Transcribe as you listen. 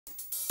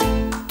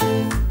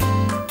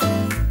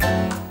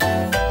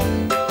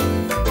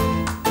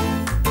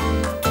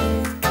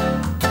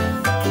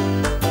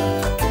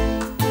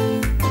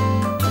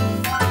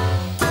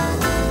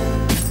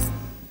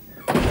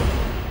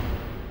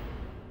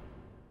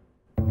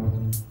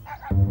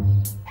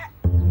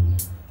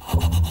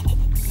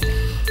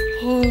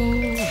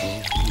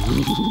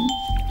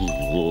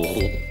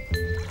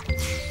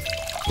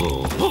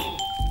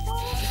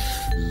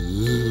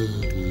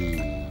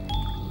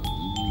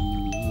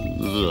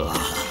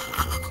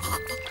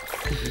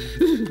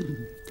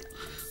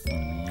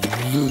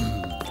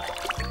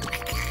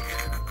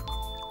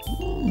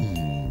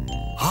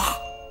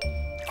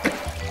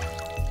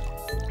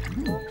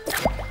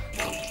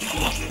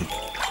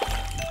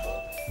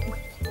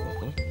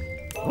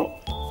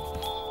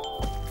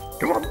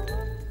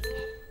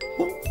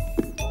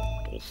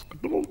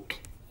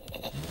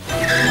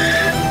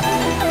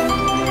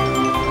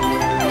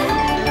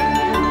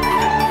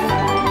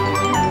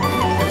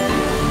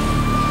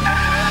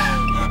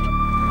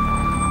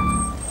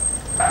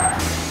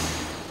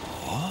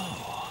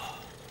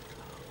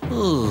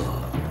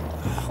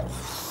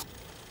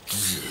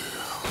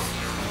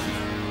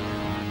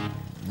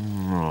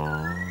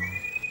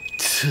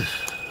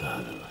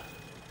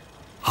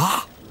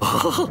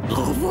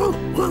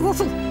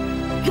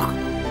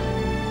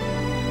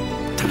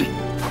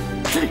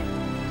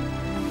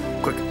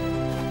Quick.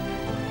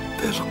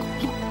 There's a...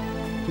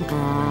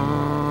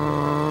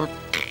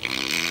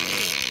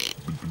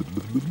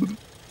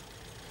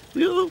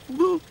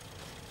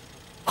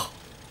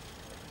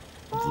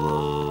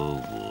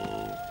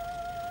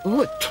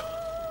 What?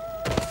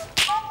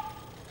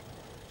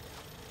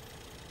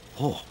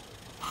 Oh.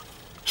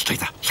 Stay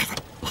there, stay there.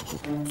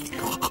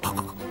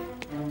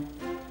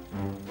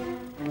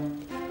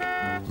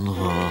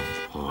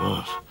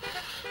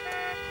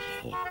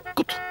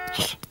 Good.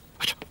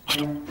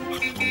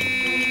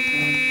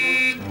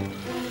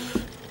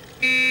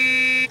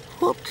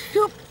 What's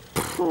your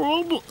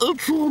problem?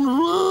 It's on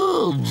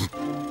red.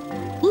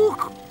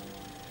 Look.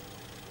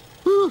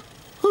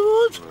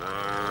 What?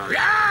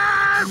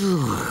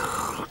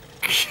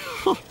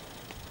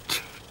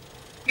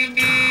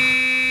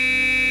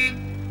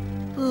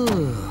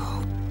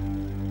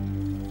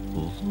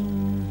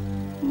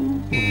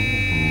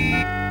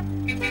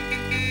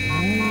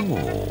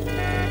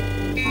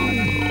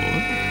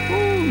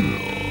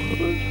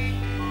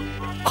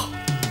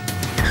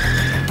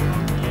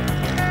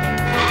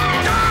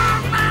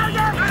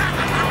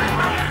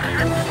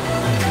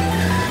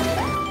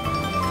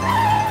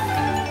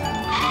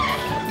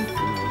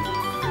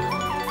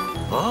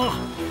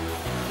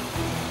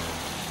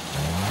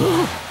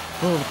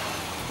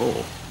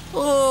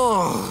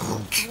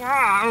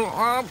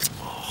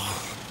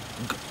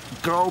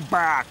 Go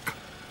back.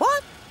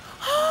 What?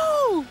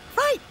 Oh,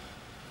 right.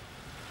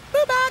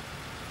 We're back.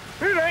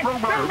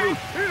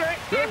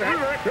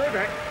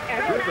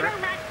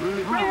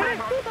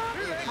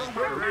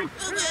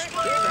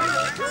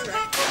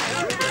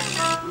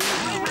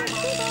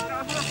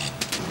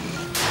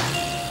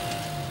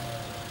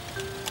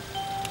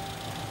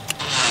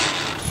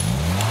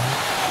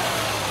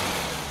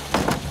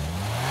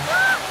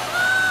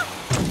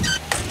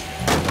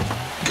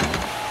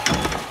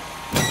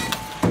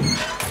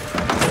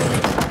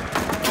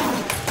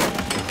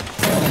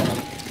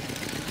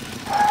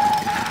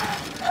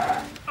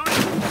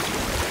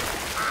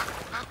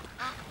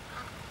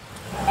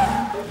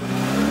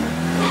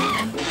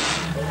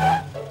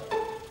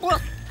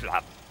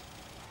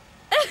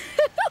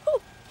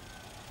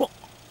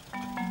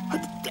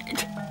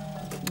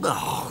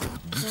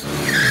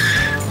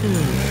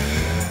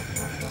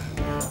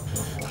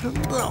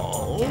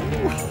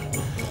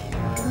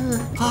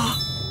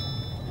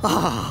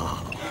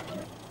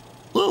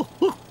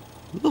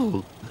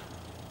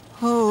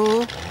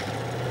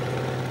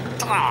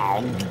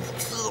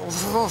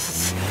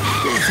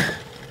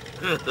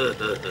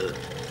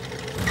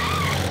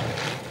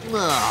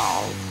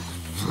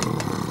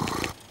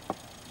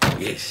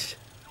 Yes.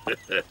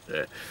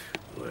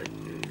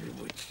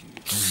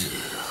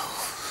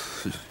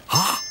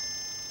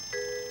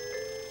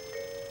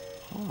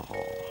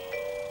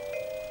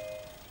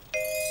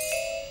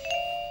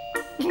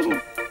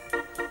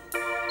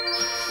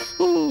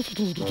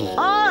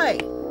 Aye.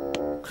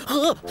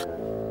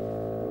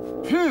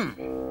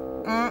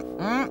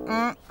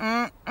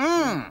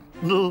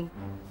 No.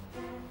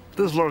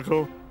 This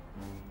Marco.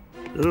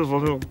 It is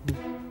Marco.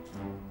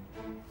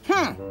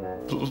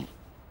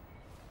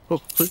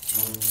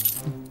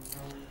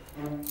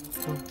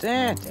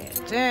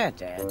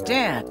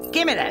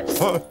 Give me this.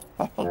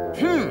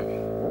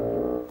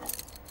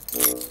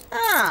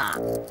 Ah.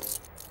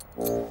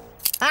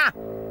 Ah.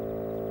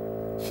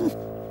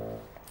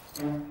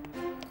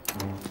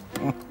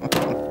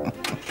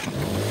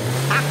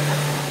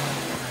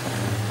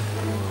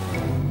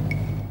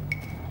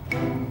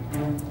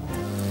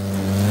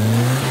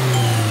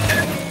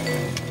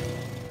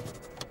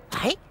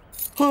 Hey?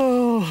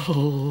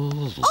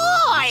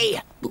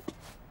 Oi!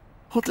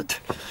 What did...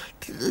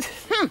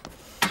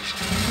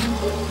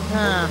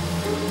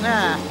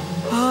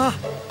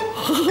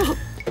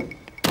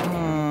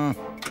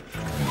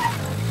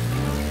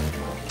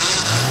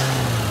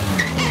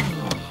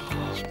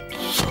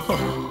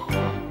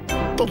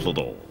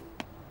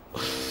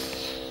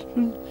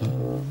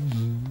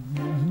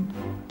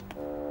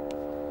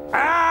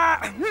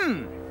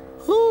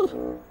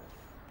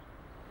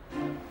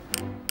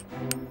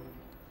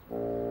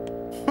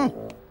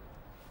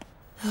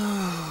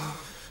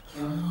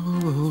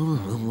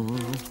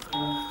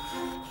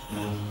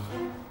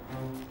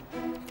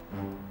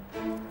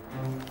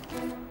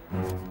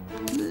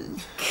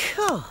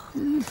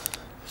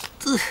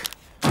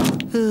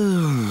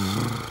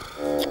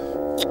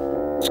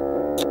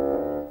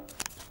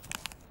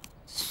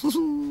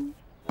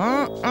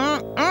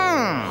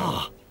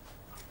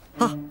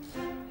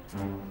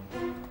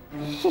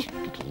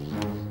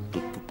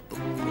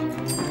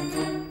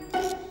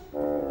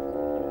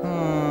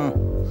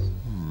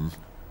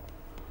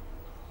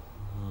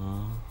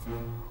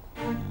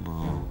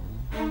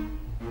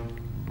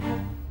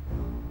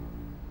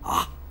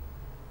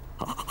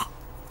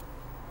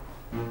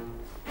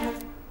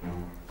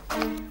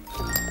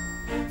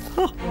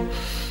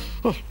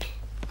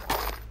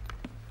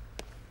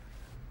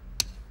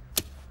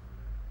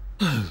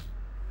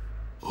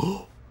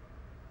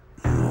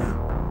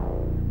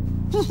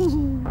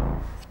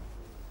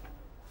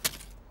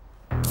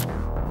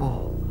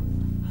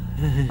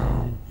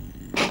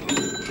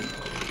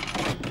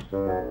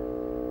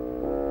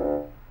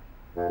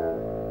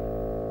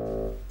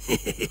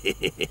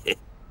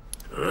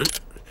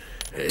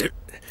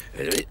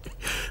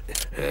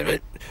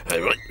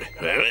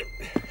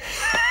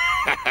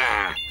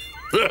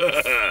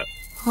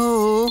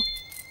 Oh.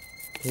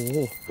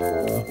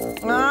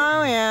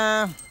 Oh,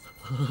 yeah.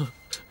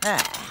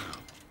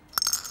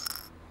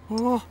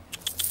 Oh.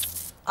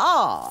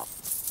 Oh.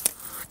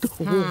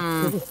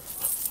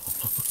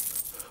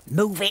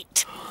 Move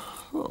it.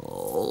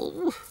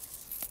 Oh.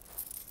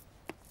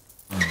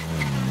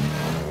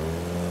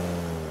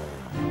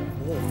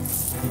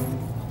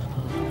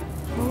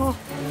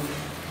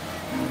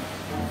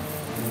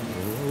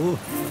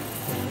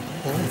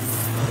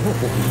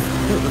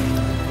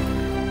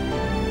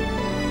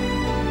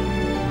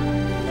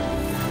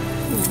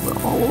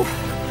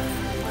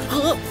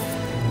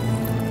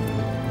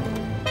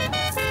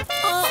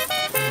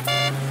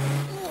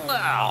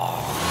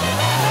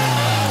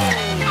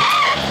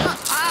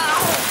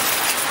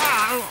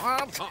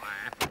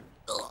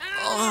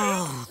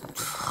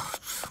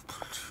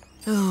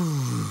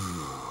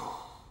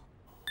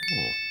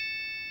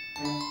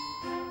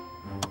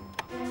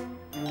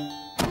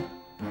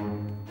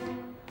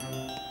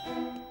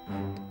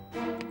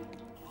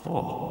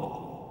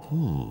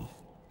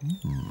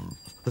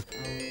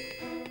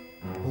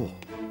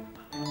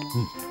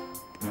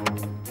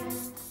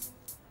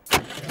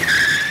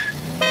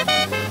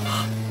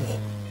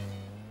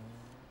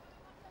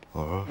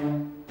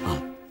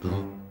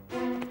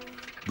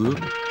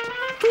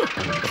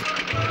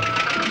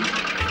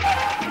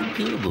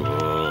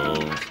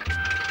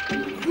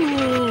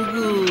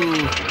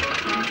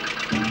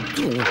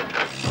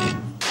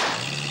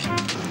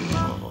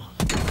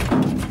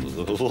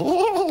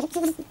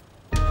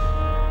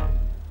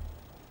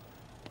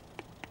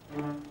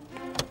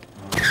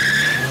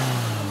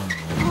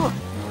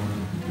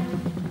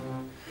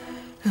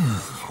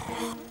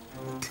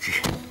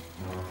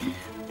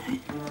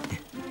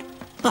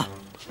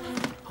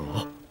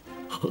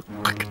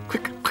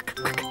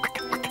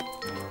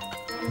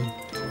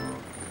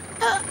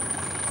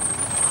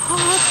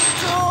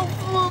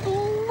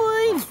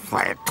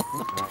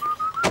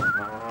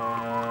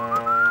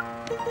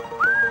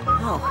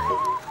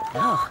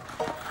 Oh,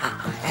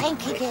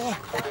 thank you, dear.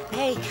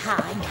 Very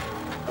kind.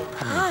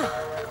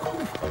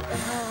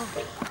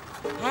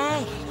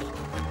 Hey.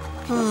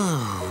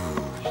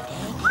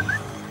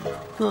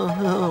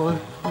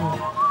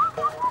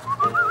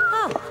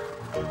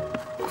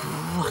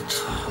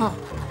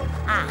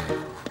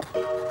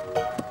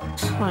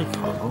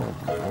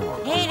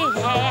 Here it is,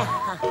 dear.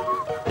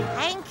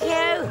 Thank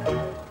you.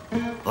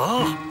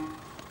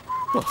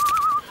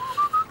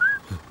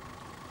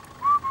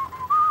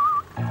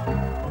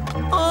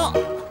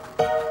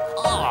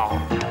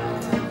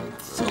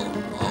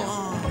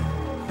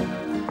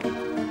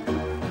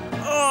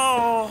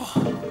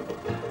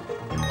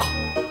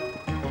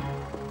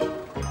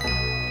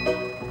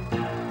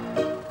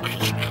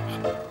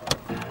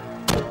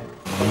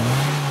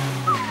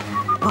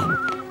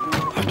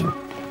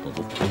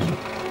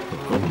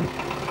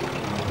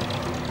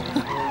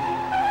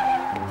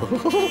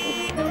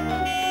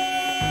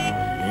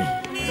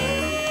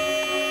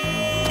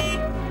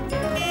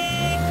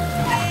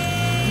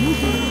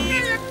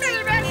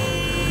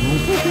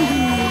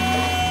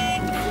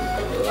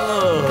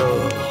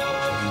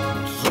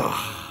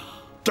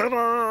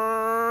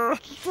 Ta-da!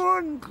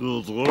 Thank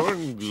you,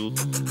 thank you.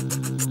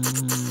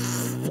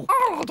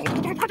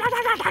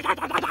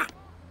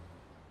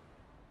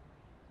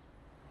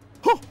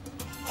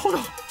 Hold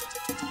on.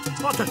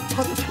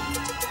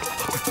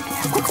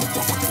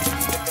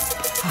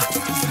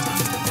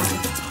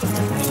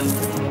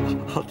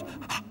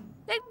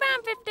 Take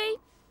pound 50.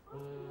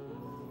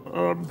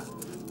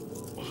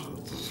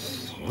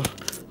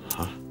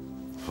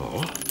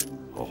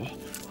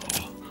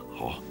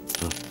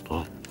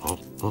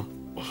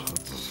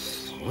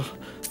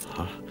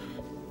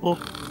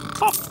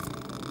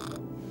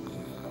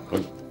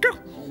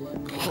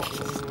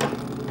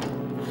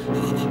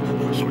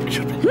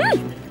 Excuse me.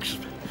 Excuse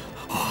me.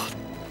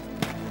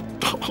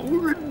 Oh,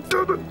 we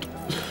did it.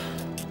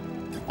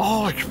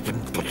 Oh, you've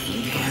been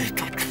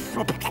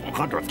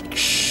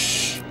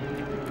shh.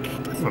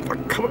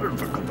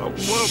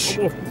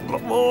 Oh, no.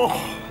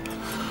 Oh.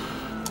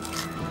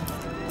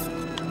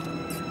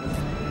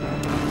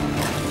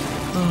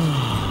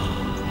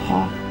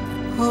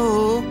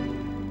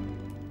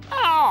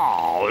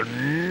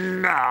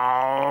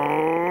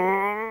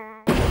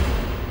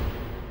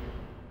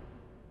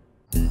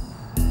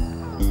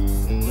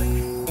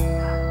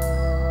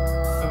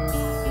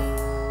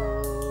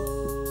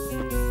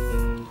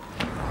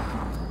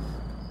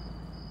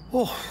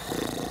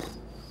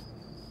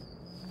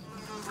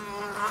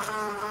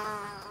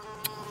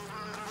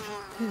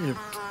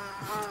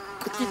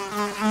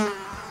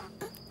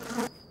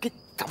 Cái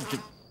cọng gì?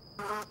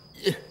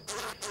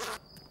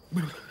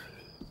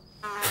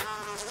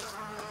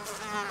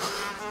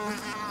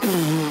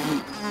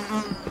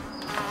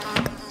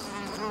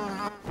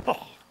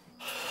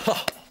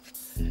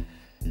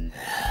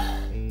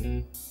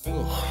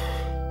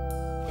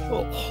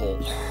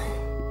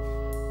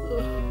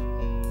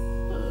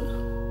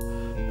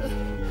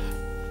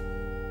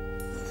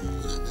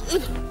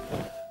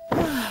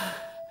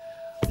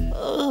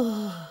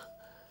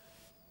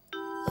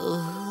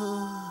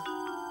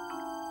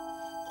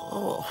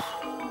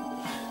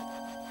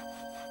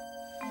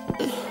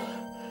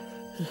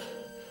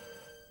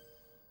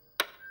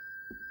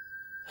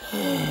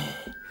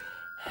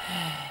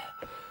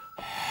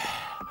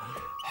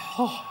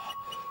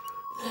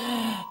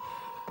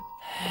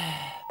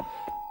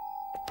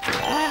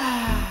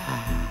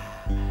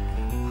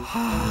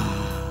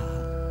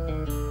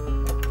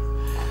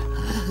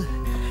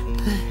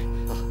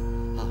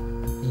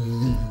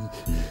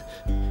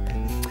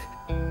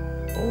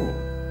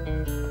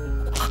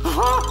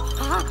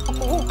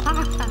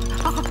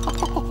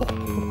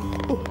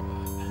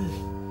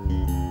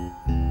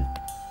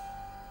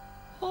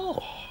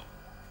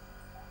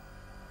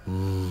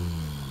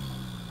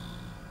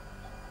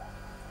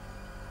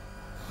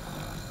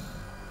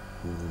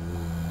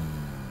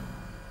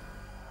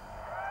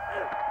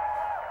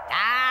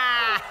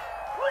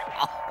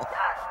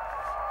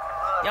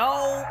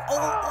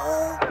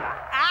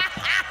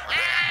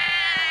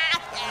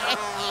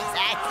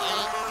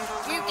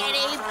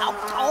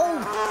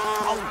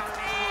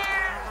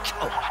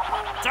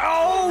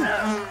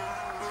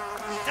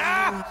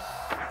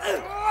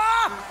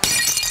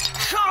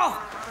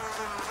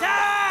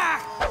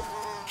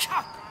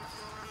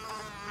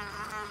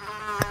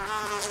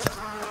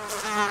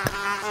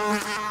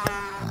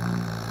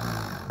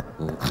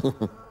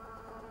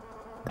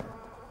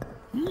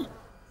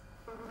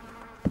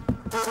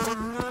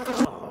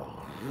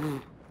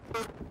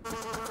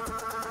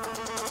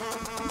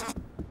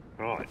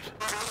 Right.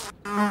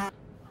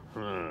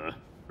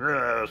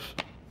 Yes.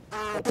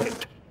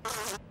 Wait.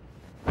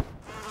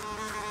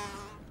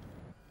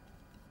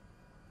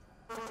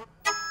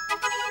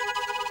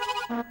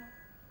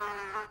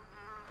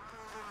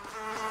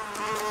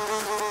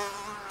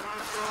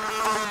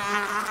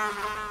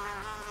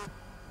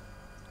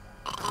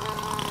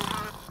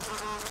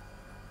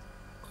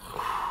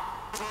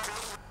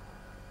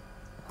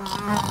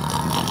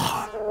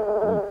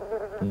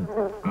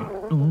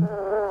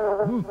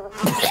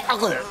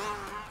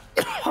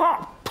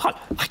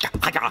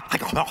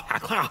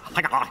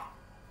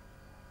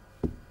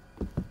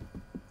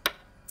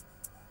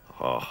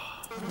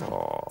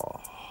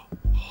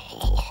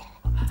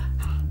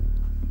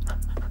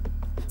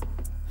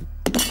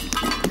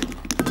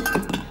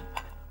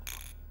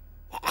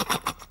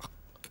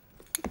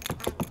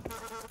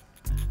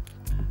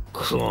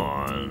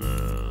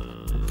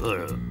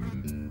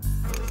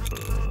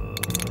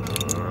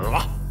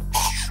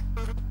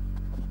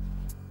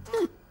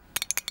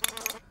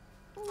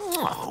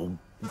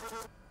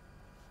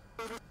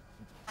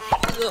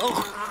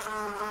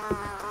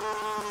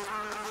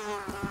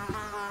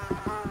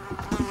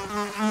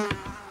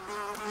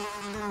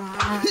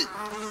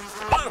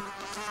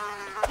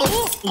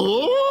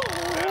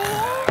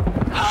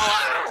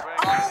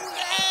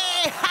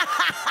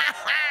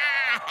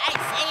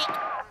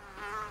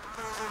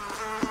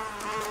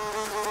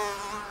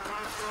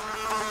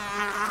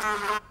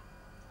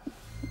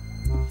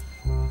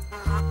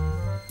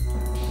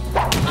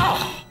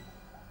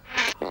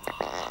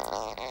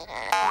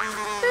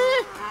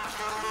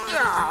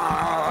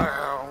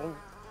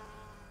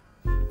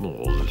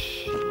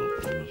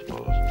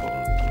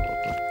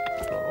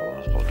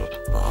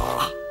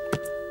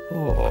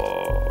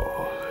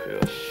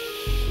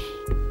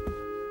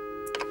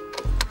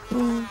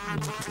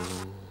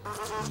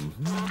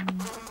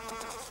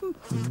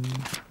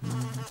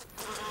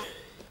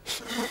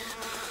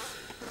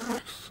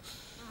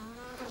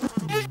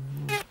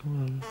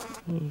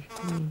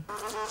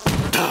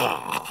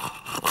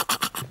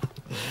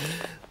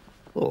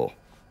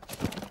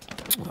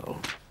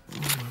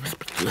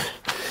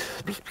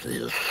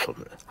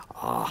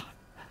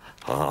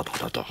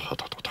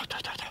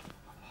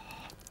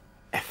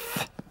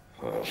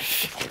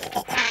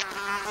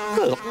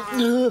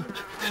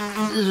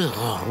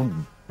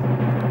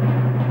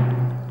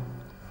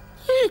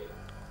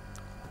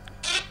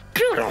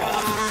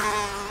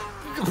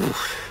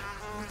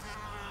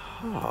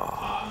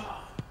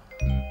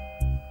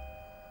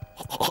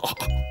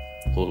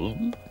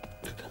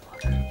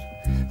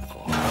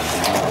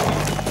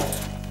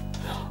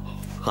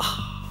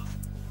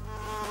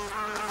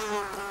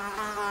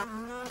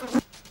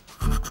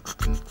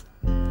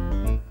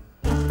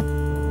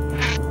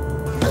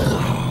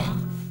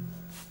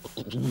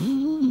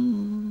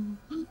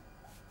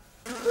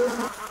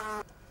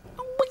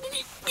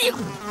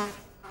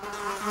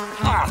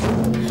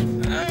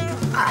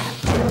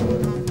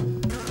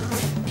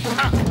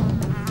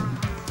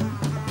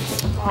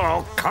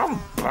 Oh,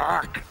 come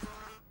back.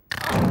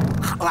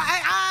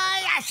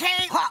 I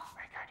say what?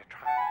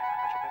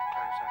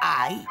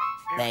 I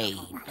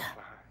mean.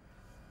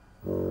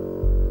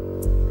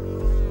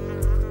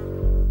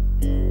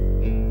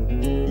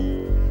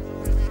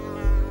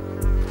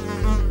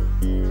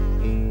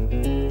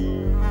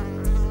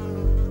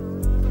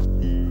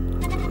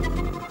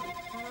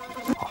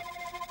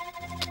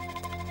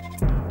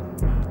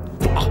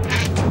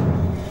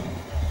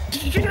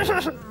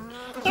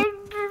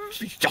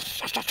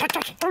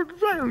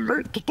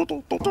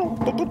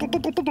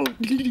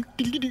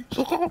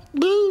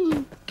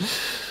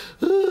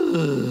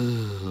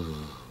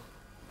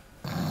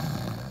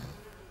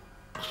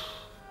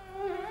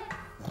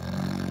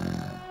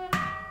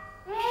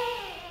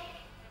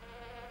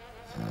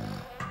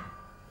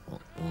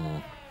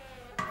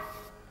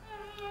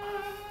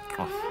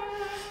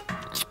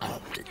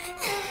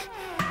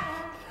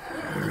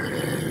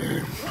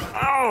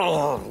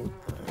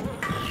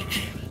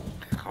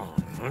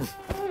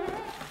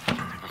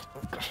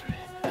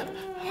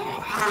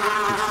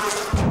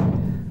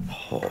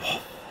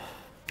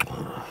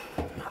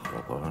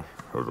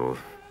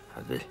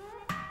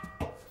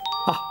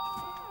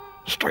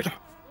 Straighter.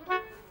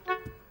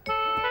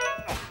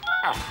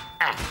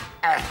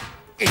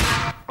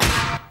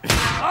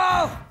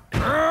 Oh,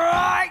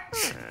 right.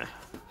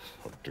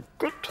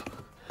 Good.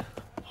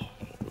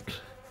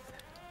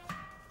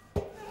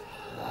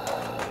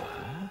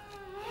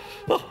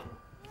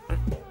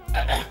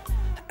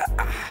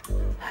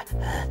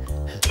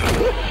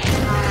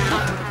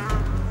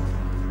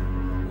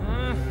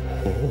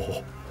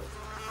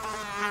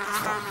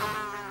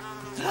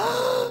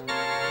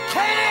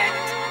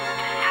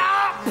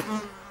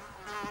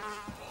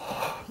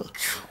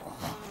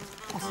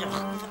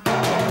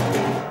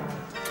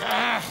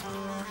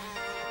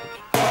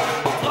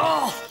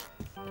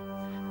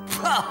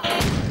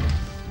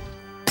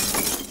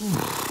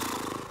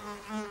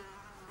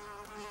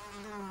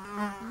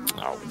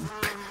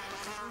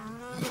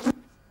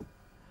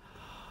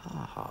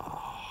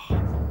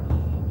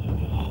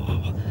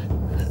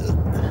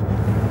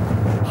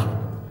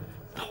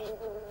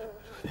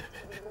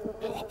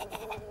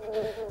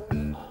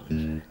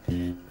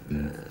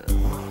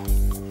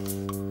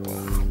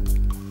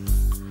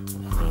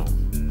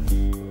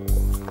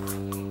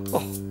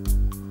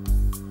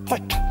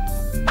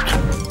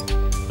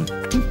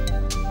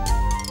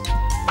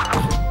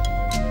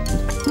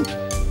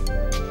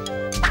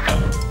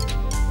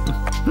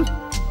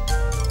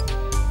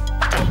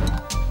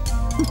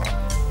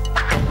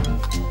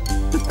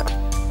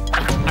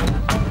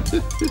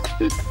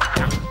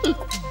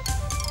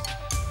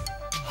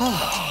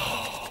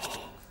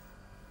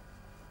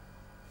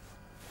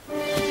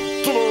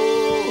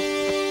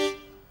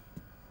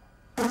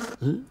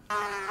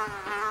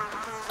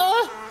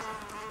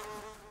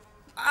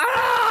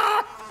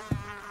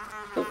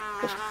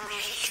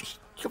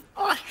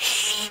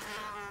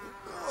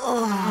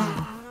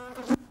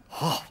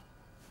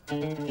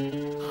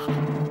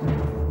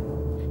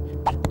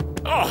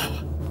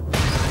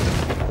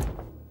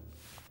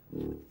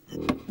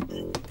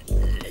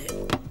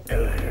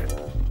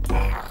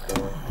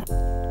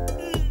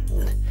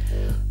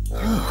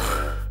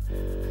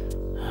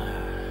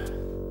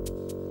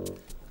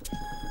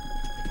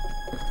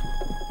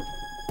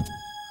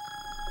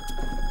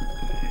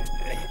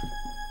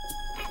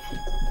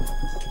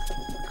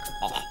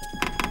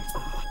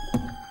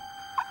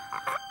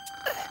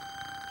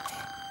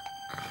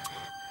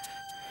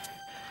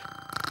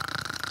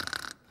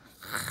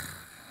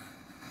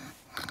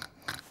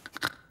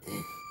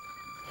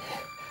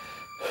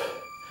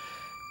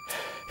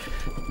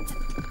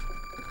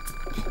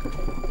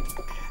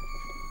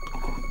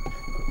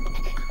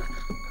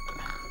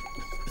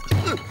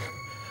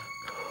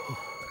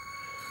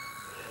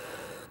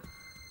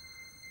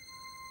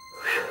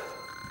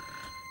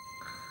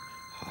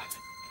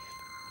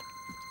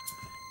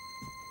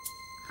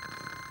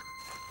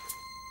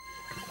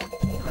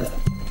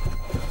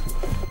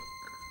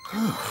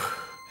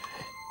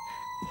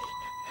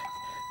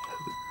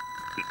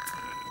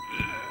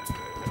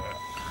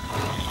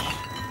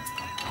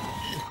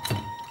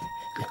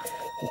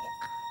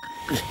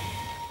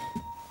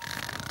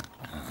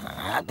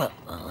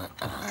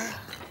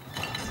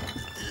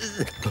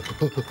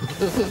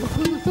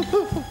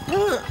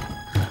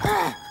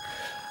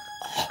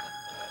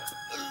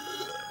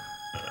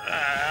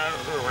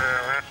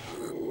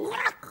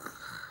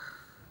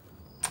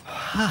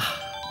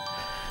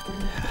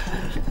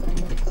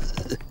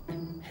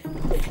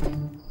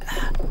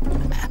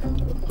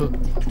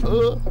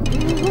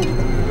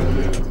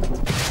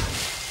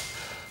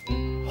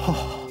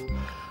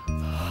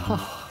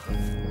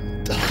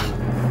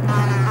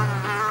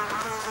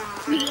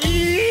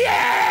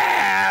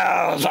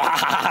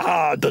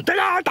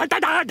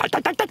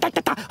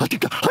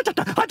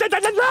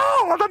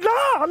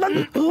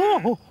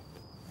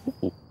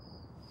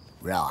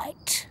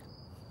 Right.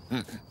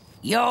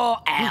 You're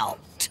out.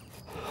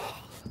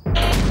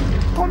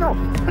 Oh no!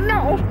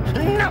 No!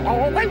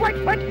 No!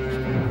 Wait!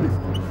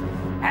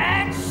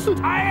 And stay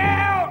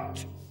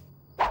out!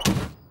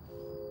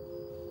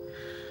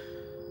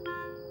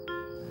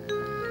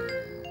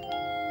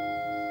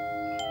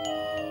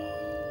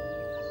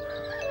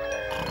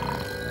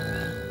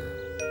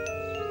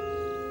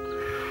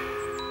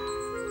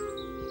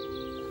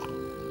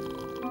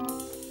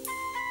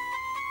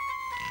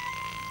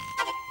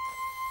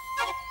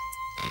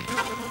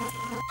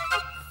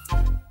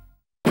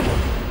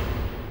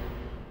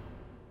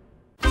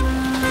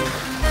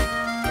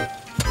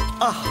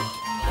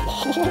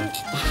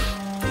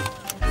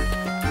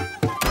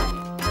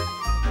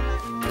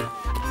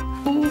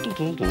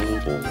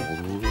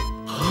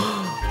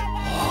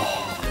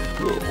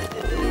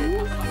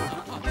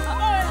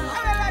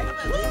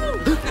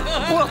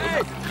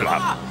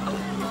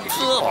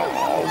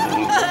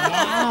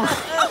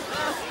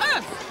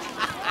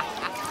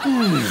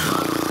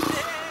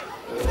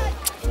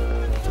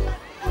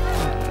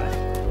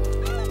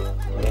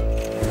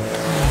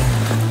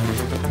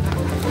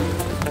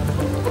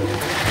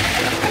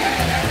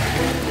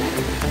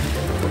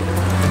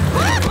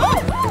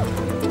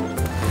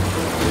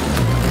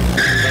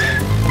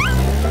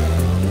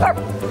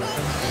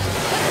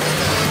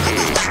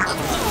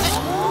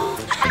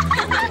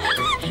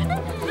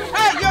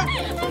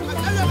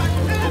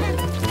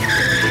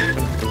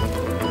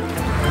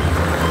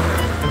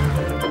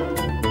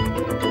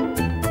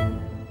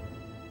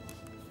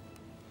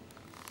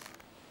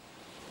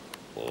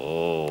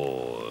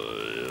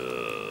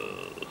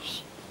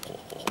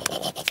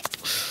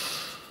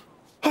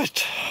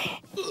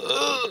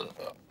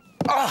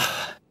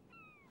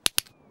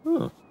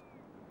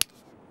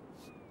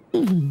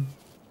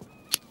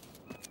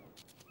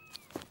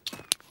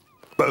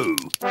 Boo!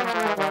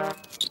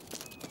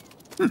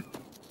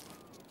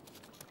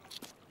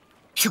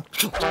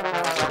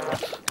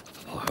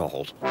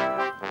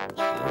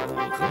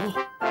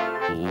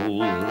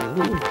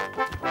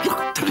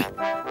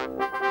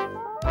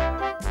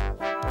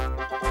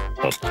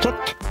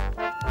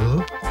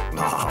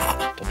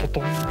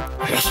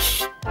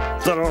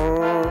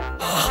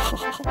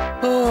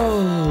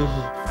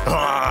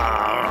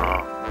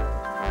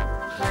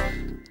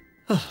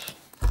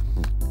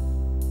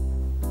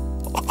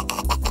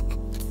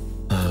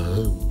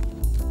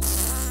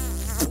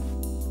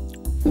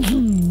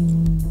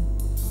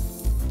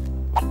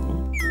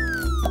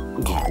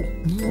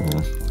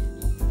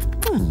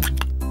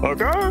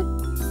 Okay.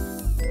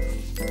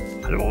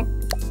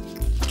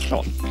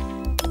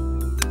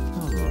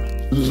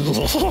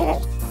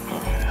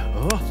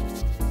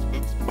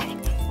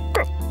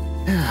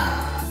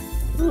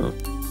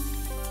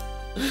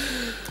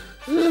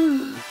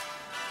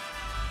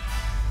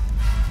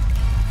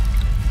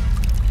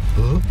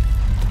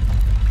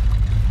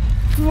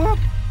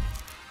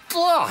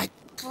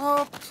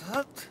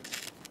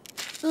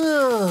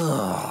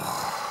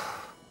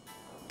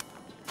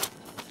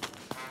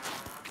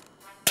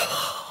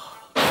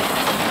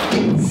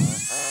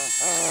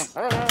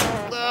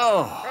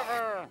 Hello.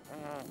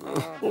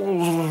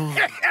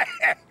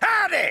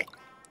 Howdy!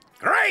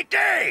 Great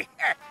day!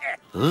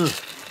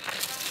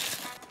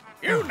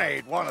 You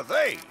need one of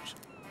these.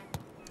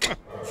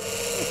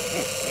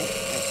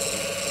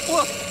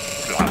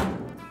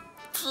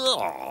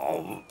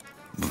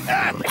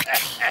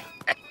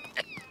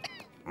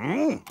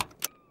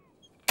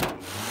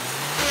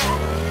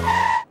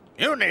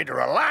 You need to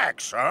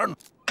relax, son.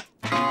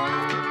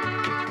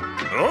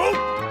 Oh,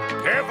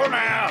 careful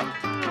now.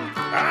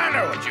 I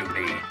know what you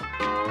need.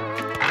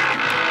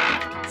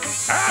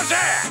 How's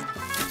that?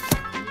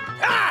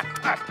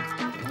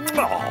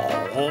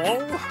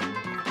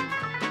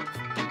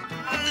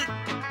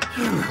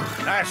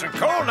 Nice and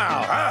cool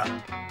now, huh?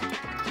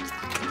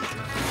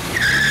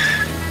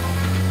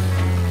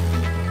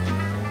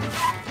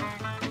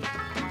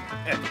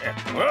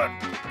 What?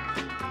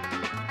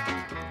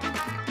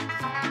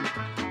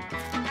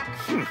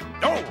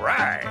 All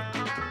right.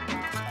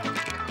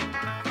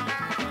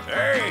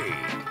 Hey,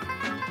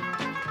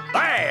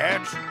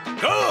 that's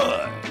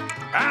good.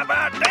 How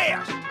about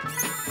this?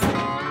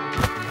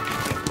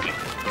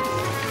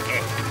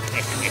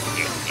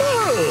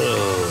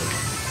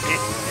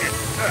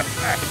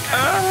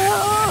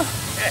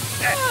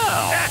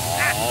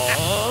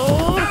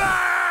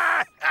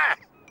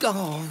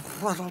 Oh,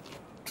 what a...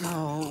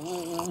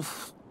 Oh.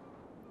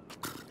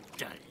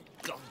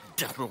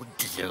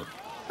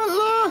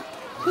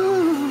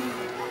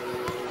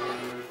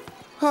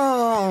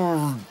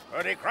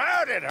 Pretty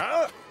crowded,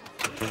 huh?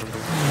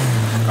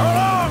 So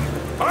long,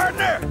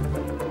 partner.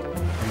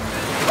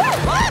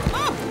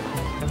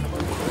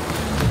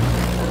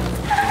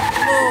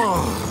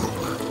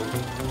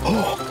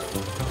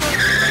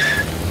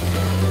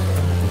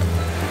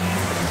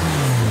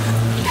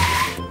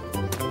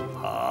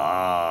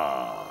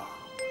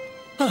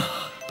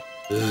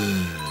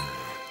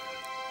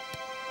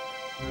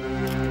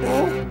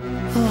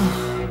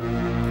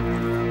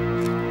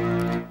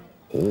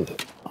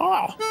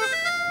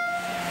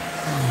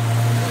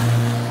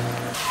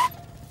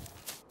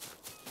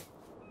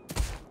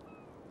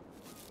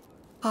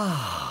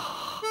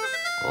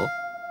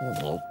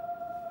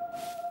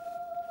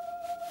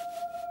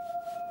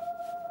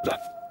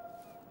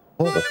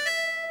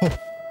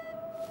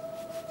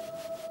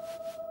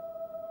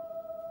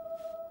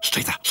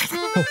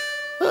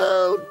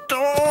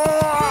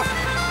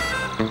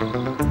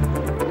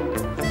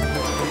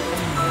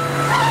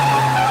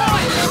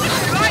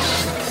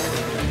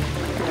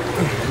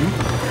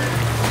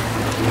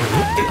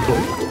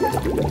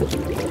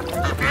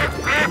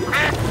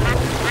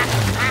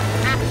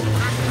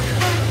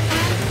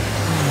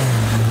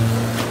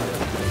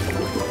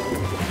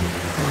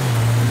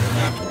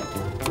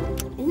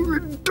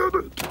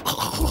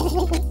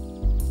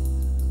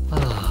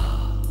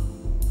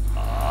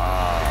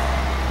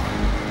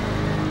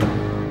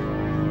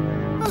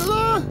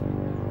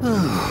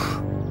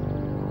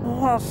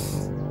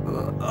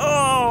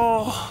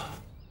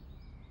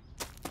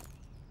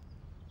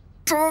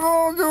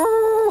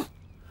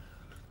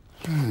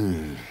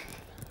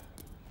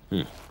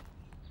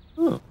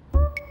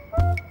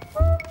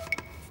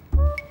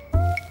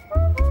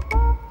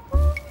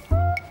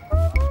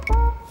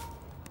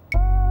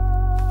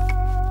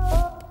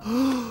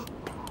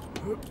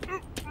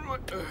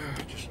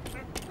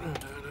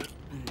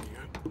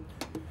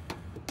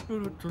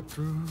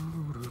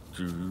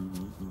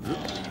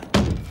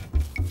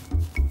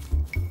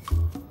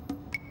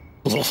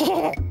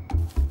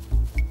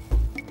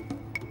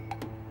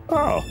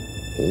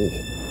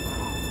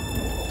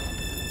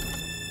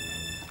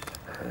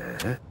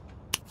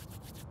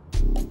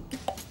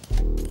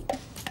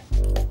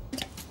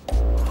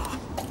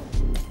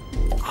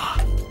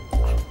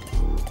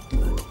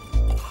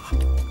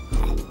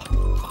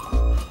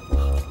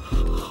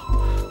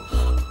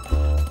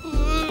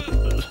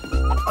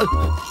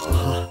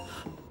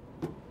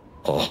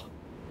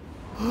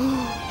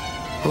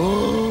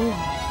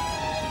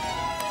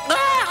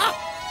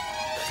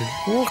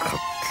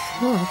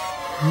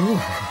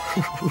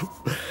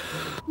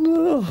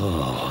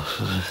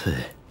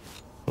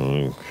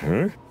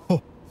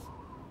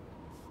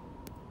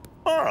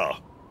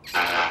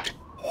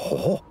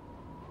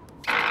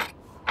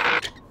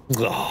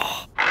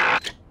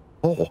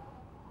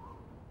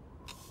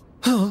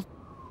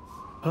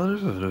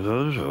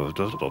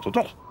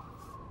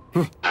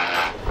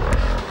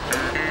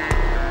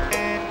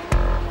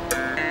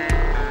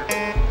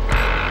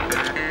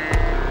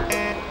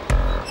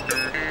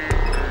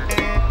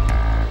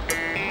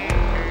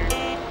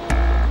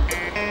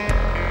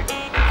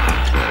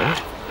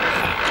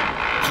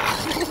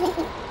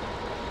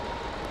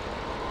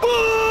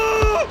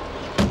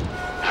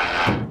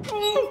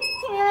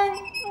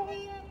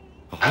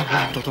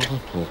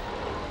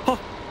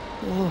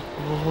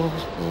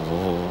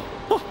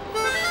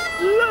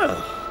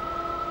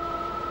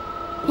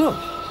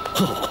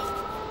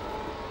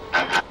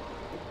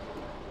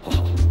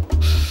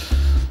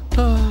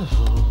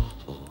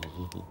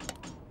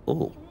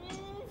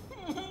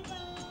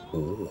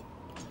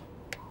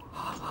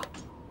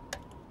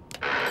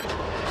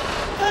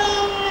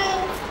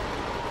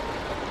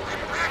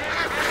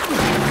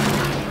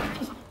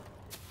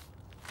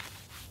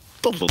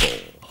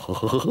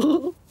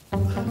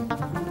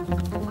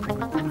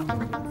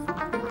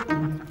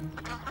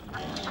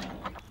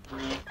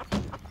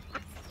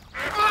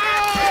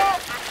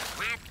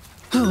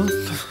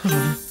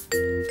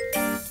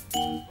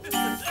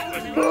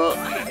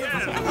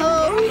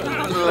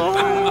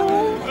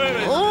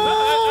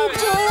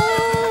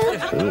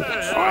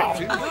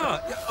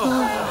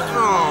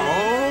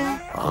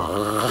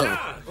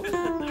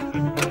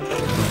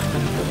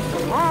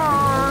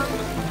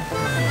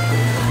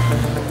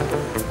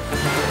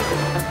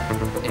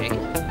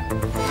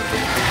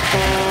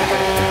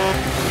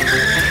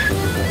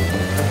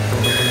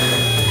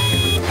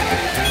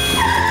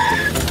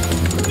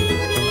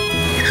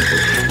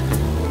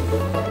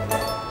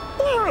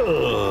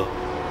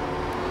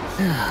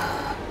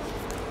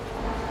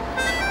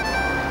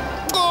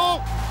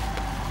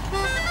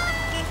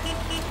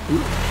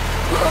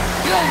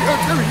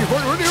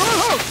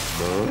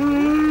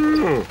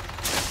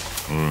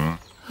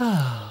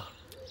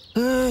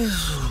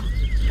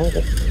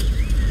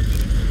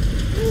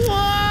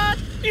 What?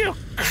 You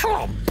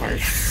can't be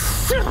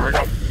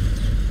serious.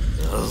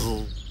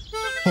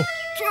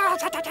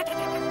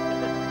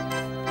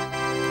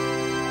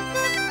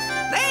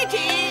 There it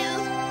is!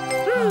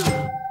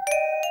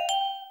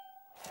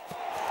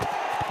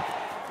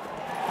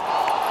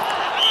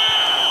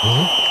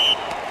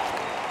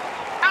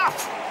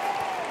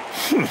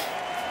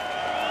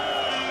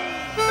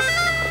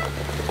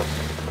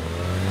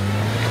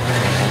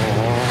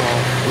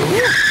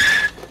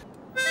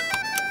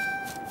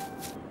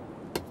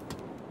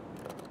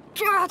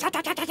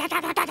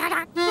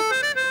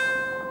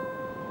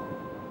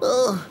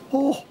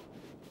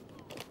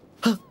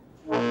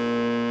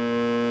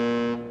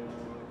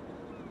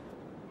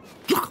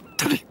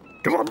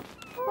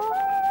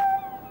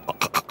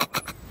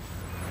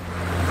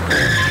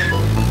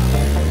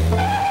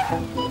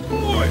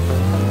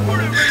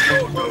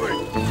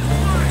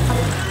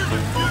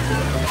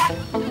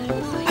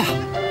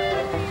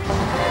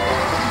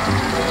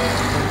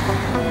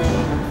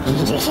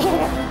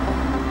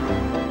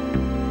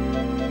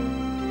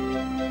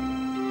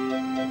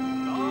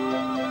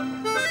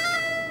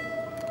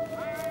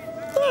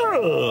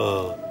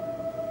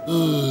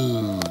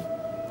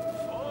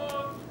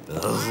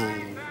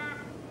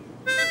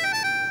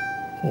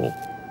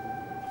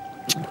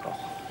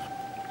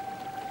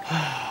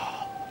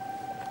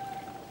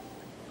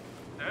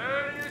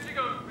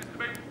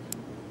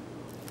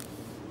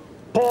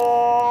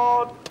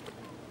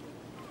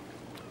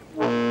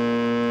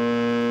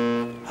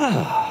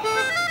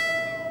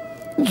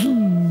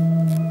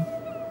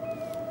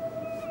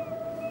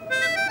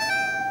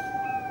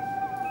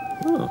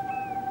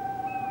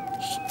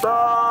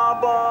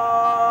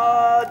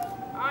 Starboard!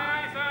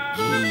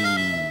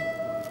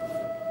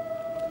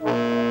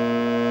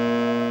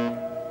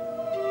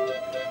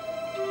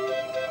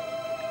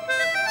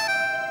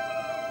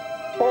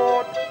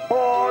 Port,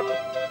 port!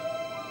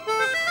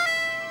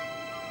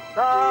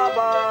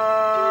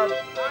 Starboard!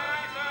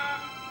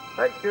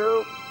 Thank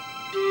you.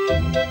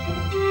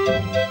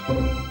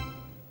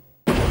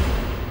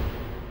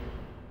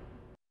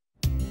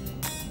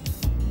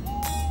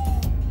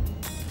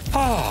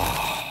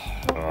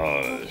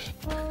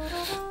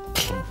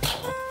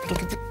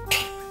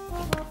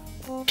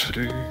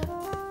 Today.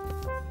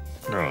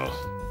 No.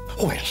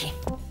 Well.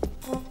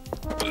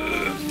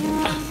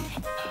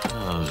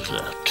 How's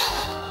that?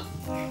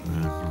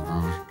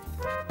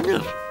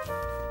 Yes.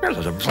 Yes,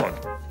 that's fun.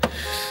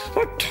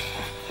 What?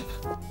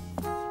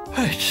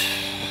 Right.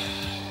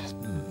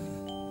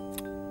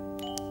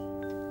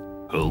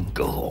 Oh,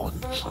 go on.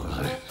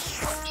 Sorry.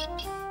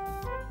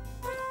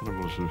 What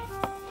was it?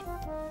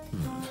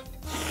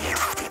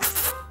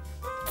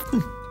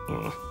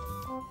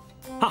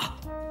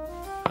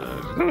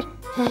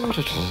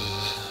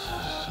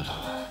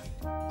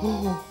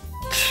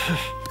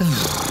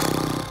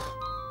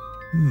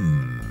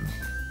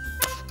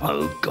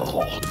 Oh, go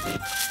on.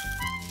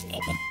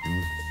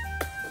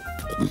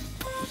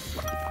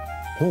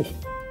 Oh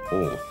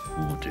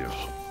dear.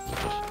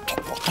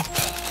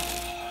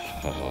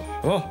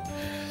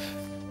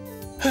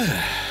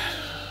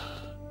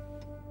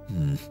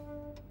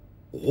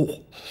 Oh,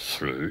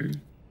 3,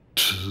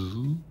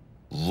 2,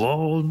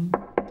 1.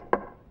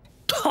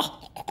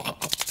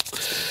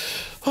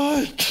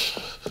 Right.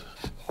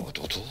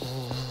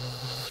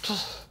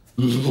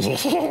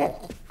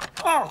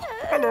 Oh,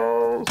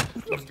 hello.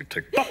 Let me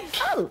take that.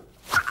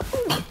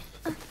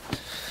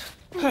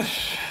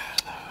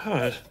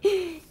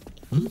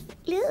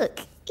 Look,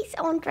 it's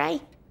Andre.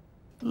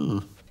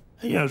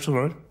 Yeah, it's all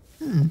right.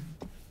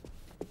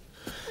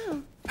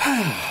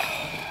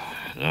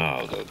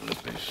 Now then,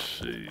 let me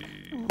see.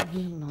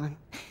 Hang on.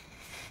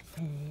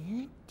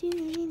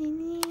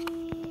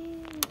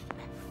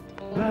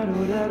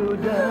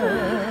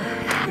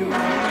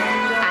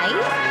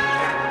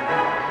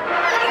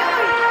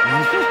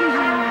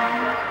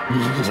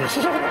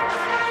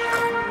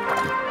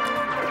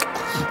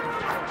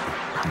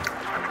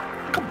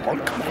 Come on.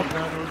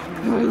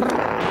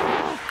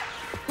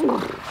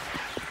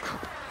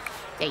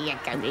 There you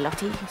go,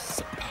 Lottie.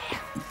 Sit there.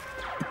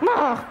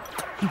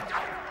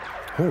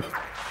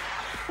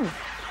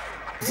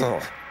 So.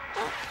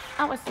 Oh,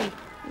 I see.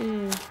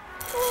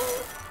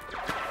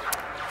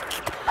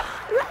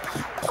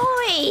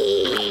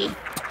 Oi!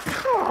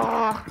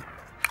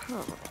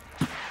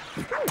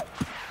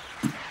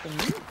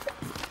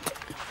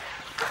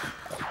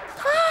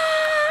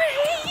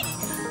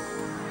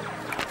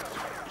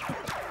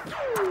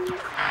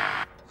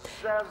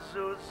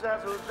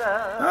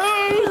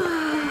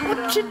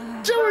 What you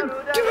doing?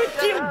 Give it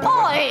here.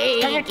 Oi!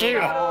 Give it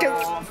here.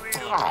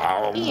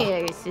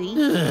 Here, see?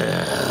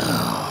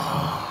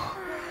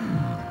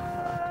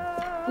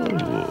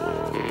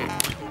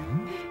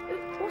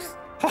 What's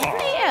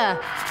there?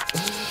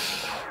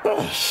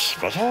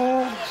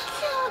 Spattle.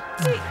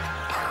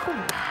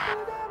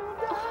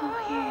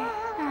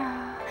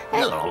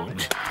 Hello.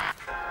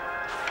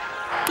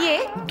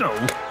 Yeah? No.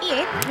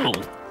 Yeah? No.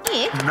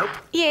 Yeah? Nope.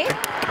 Yeah?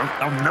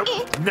 No.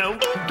 No.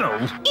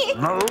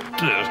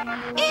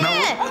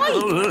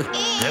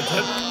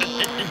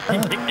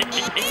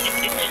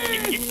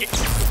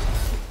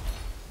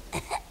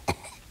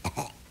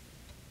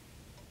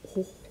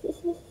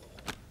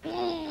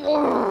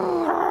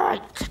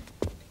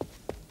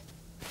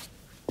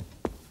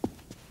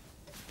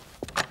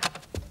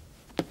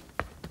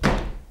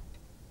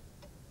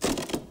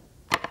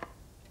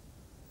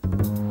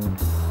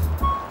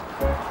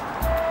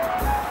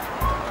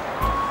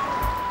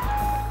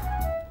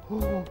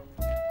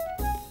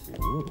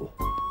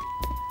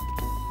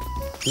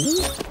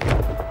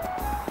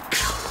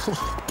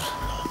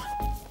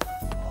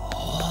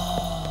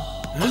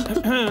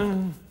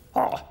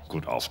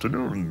 Good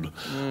afternoon.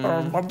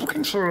 I'm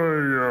looking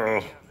for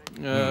a...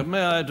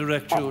 May I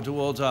direct you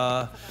towards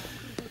our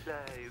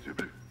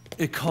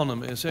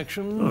economy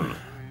section?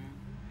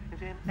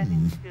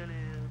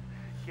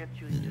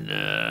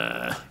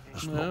 Nah,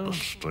 that's not the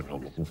thing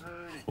I'm looking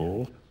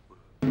for.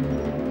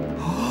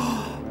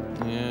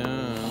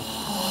 Yeah.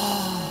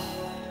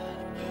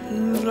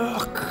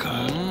 Look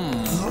at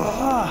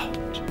that.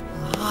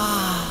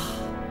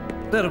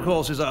 There, of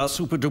course, is our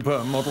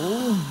super-duper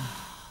model.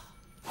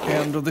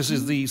 And this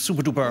is the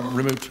super-duper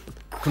remote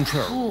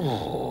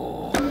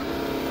control.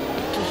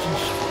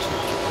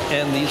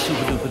 And the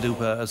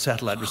super-duper-duper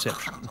satellite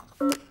reception.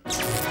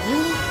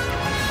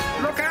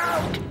 Look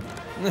out!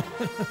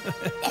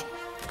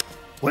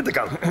 Where'd they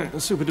go?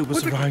 Super-duper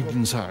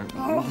surrounding sound.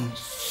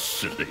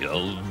 Silly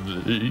old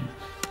me.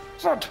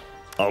 What?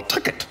 I'll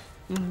take it.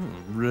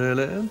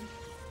 Really?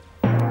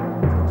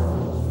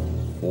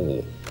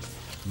 Oh.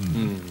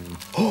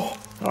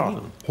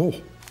 Oh. Oh.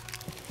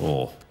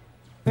 Oh.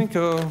 Thank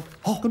you.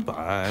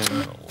 Goodbye.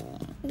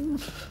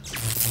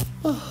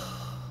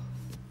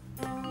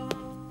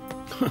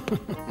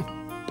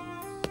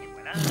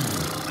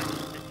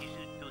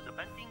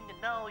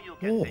 Now you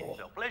can make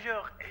your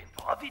pleasure and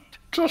profit.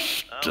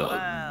 Just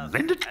a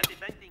minute.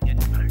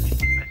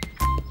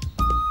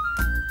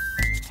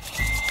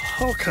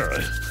 Okay.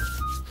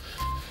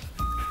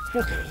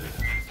 Okay.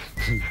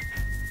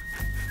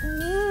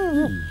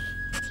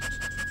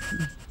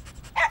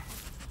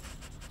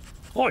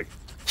 Oi!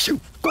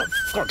 Shoot! Go!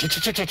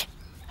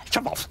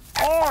 Jump off!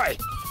 Oi!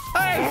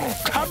 Hey!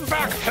 Come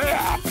back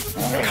here!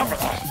 Come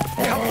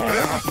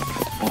here!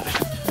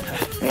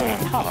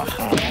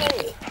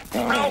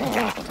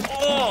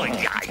 Oh,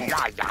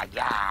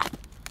 yeah!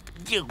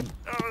 You...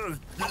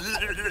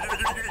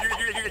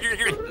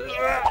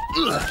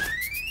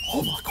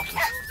 Oh, my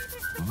goodness.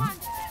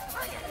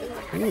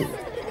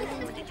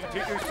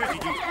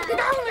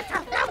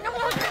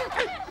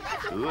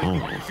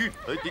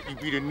 I think you've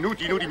been a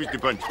naughty, Mr.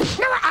 Punch.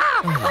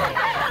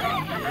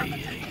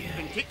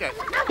 Take that.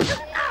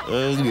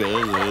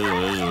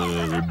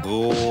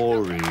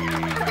 Boring.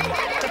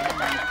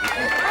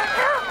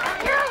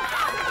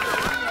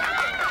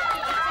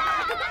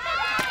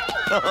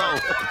 Oh,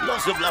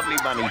 lots of lovely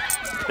money.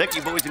 Thank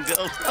you, boys and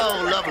girls.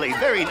 Oh, lovely.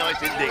 Very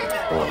nice indeed.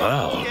 Well,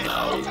 now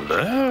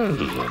there's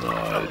an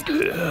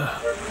idea.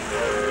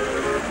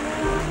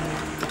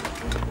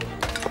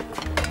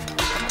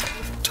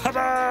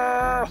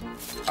 Ta-da!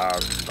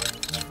 And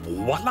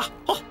voila!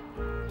 Oh.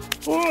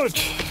 What?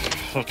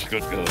 Let's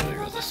get going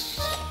with this.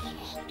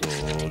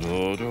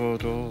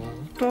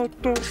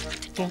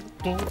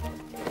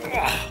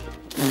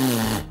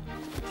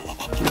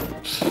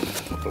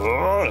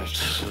 Oh,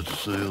 it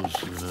sails.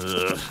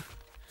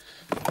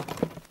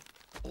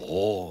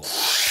 Oh.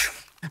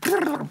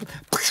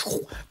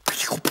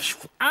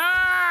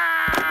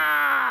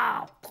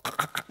 Ah!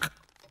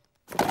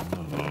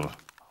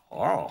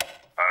 Oh.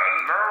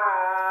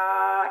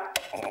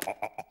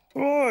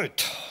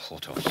 Right.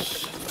 What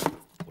else?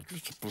 What are you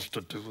supposed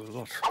to do with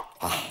that?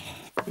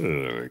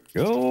 There we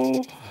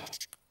go.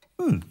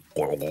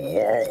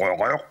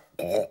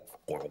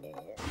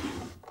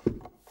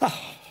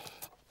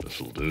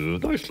 This'll do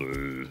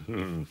nicely.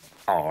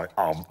 I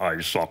am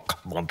a sock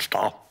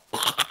monster.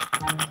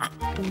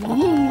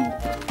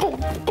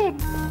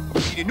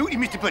 You naughty,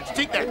 Mr. Punch.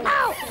 Take that.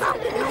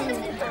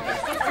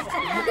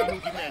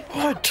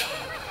 Right.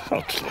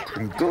 That's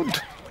looking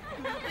good.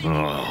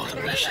 Oh,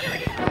 let me see.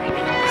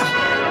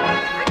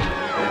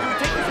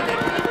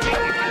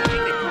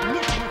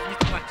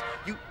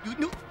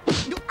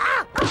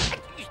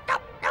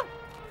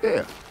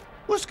 Here,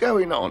 what's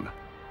going on?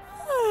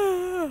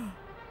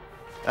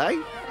 Hey?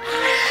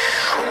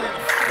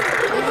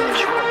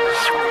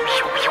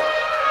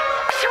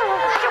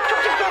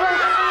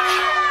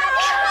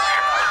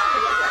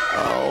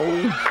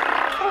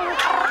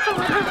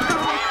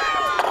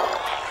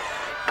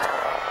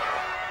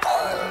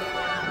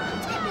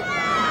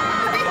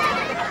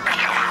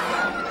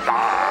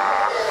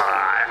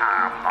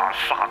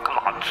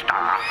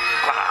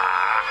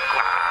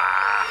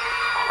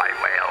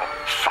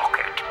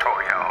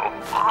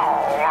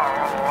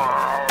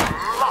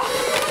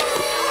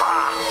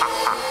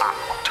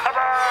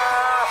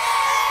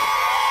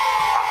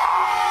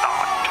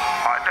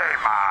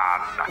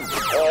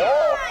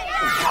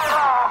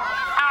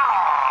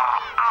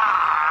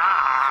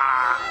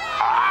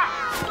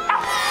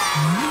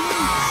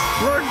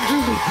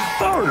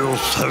 Oh, you're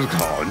so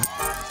kind.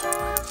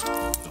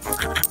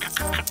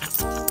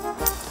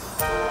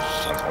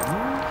 7,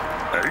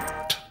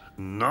 8,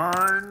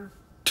 9,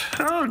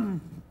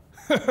 10.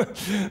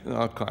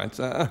 Not quite,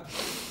 sir.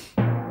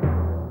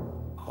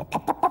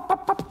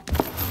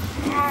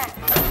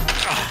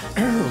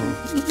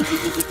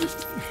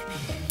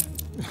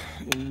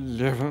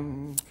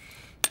 11,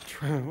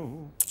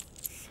 12,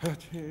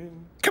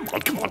 13. Come on.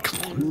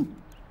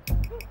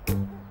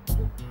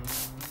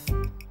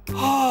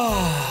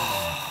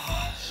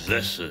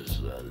 This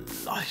is the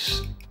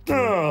lice.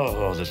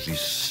 Oh, let me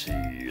see.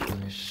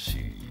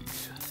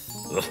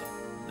 Oh,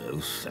 no,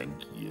 thank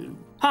you.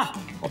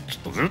 What's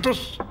the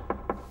this?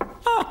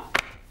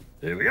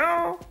 Here we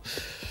are.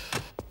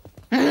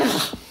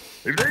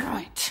 Evening.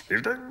 Right.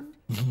 Evening.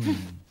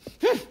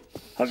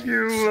 Have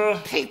you,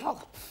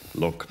 People.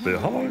 look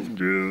behind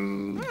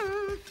you.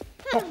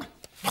 Look.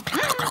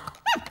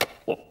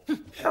 Oh,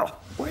 yeah,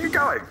 where are you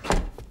going?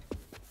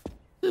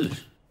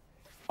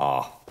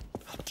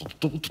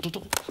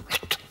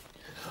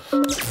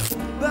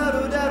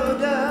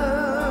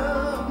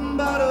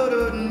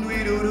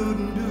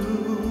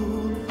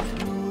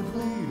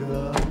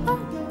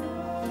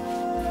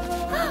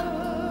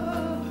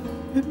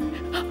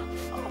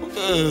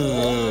 No,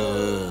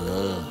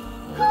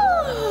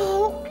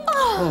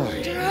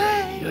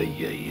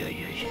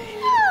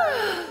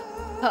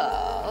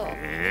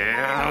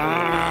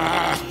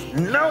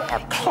 I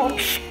can't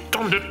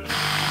stand it.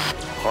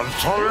 I'm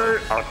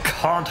sorry, I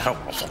can't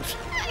help myself.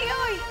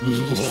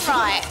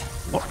 Right.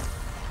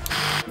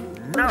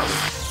 No,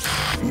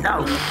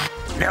 no,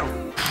 no.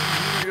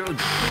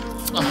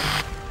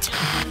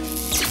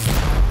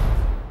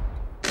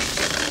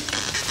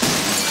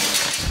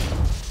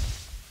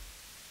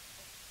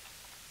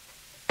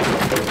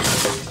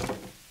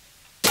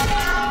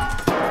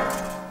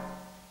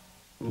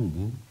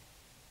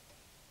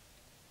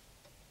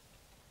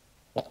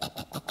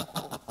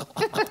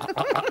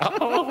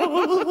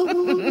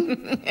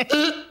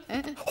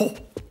 Oh,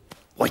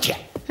 wait here.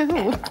 There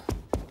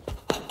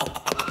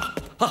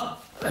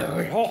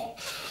we are.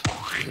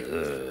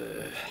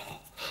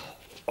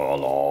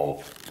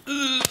 Hello.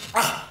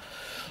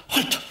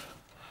 Halt.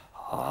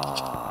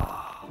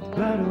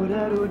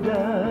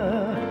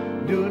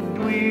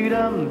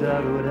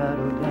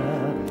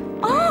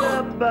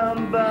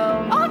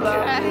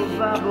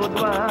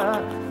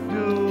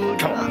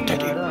 Come on,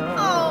 Teddy.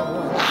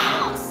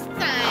 Oh,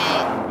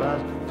 Stan.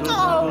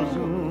 Oh.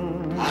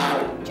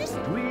 Just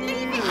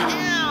leave it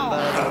now.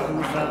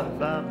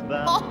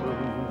 Oh.